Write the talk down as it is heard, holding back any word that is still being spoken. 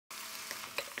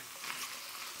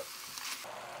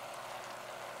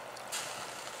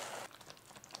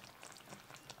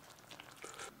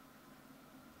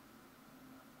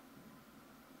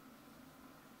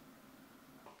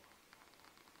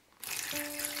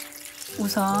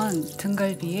우선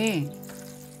등갈비에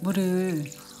물을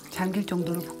잠길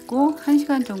정도로 붓고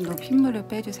 1시간 정도 핏물을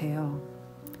빼주세요.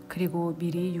 그리고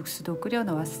미리 육수도 끓여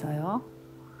놓았어요.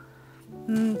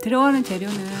 들어가는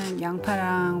재료는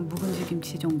양파랑 묵은지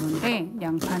김치 정도인데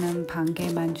양파는 반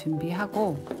개만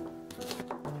준비하고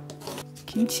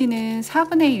김치는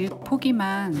 4분의 1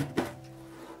 포기만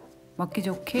먹기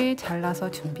좋게 잘라서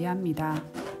준비합니다.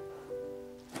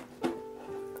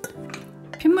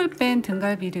 핏물 뺀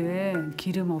등갈비를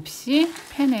기름 없이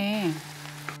팬에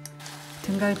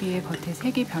등갈비의 겉에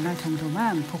색이 변할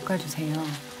정도만 볶아주세요.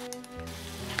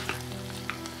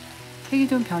 색이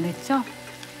좀 변했죠?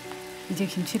 이제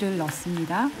김치를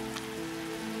넣습니다.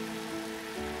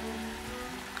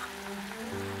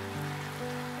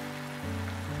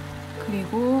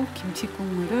 그리고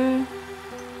김치국물을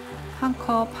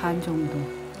 1컵 반 정도,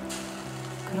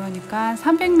 그러니까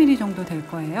 300ml 정도 될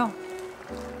거예요.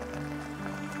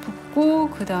 붓고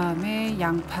그 다음에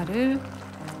양파를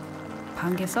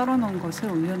반 개 썰어 놓은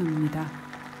것을 올려놓습니다.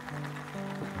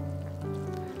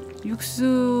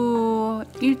 육수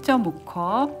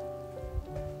 1.5컵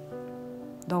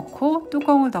넣고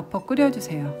뚜껑을 덮어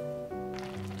끓여주세요.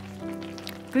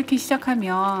 끓기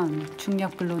시작하면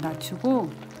중약불로 낮추고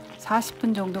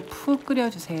 40분 정도 푹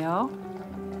끓여주세요.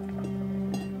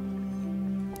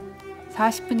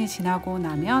 40분이 지나고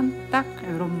나면 딱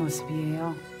이런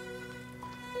모습이에요.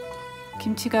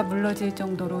 김치가 물러질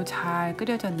정도로 잘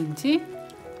끓여졌는지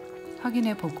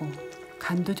확인해 보고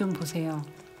간도 좀 보세요.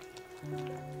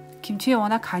 김치에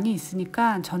워낙 간이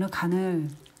있으니까 저는 간을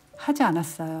하지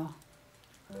않았어요.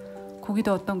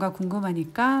 고기도 어떤가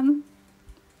궁금하니까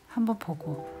한번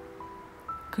보고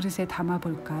그릇에 담아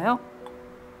볼까요?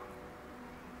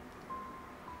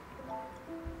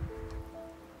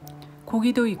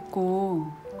 고기도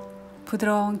있고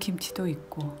부드러운 김치도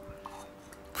있고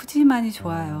푸짐하니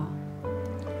좋아요.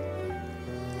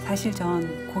 사실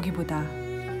전 고기보다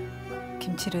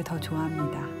김치를 더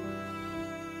좋아합니다.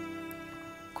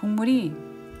 국물이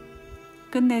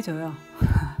끝내줘요.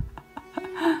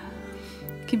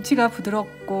 김치가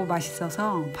부드럽고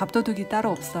맛있어서 밥도둑이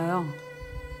따로 없어요.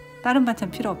 다른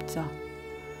반찬 필요 없죠.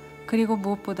 그리고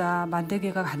무엇보다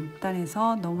만들기가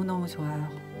간단해서 너무너무 좋아요.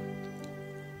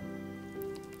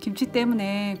 김치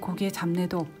때문에 고기에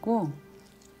잡내도 없고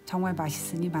정말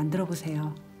맛있으니 만들어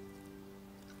보세요.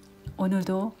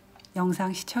 오늘도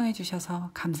영상 시청해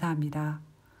주셔서 감사합니다.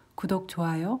 구독,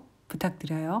 좋아요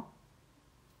부탁드려요.